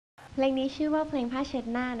ลงนี้ชื่อว่าเพลงผ้าเช็ด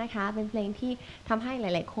หน้านะคะเป็นเพลงที่ทำให้ห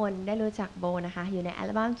ลายๆคนได้รู้จักโบนะคะอยู่ในอัล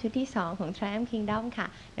บั้มชุดที่2ของ Triumph Kingdom ค่ะ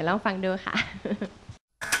เดี๋ยวลองฟังดูค่ะ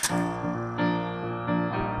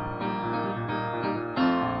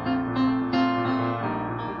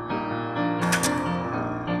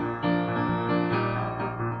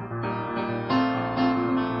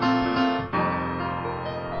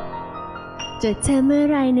เจอเธอเมื่อ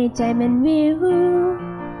ไรในใจมันวิว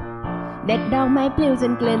เด็ดดอกไม้ปลิวจ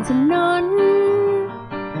นเกลื่อนถนน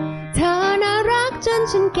เธอน่ารักจน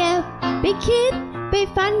ฉันเก็บไปคิดไป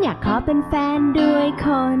ฝันอยากขอเป็นแฟนด้วยค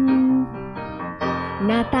นห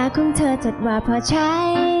น้าตาของเธอจัดว่าพอใช้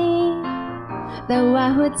แต่ว่า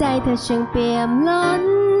หัวใจเธอช่างเปี่ยมล้น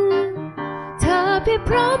เธอเพียบ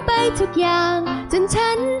พร้อมไปทุกอย่างจนฉั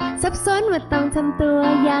นสับสนว่าต้องทำตัว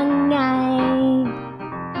ยังไง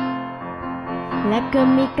และก็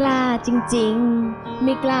ไม่กล้าจริงๆไ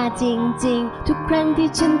ม่กล้าจริงๆทุกครั้งที่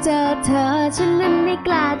ฉันเจอเธอฉันนั้นไม่ก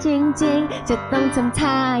ล้าจริงๆจะต้องทำ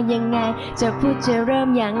ท่ายังไงจะพูดจะเริ่ม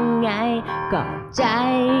ยังไงก็ใจ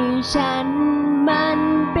ฉันมัน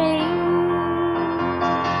ปิ๊ง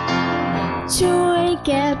ช่วยเ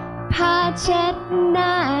ก็บผ้าเช็ดหน้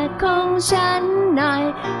าของฉันหน่อย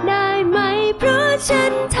ได้ไหมเพราะฉั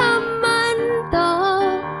นทำมันต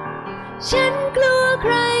กฉันกลัวใค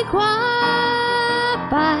รคว้า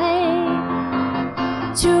ไป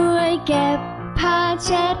ช่วยเก็บผ้าเ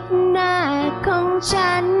ช็ดหน้าของ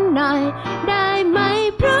ฉันหน่อยได้ไหม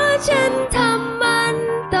เพราะฉันทำมัน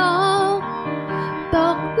ต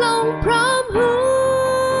กลงพร้อมหัว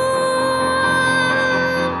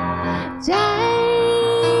ใจ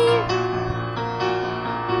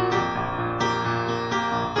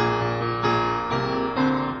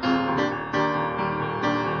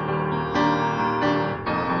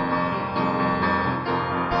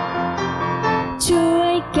ช่ว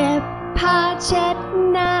ยเก็บผ้าเช็ด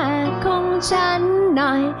หน้าของฉันหน่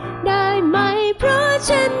อยได้ไหมเพราะ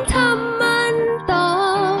ฉันทำมันต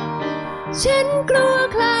กฉันกลัว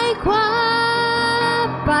ใครคว้า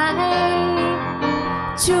ไป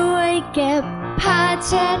ช่วยเก็บผ้าเ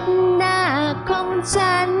ช็ดหน้าของ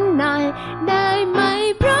ฉันหน่อยได้ไหม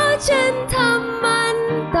เพราะฉันทำ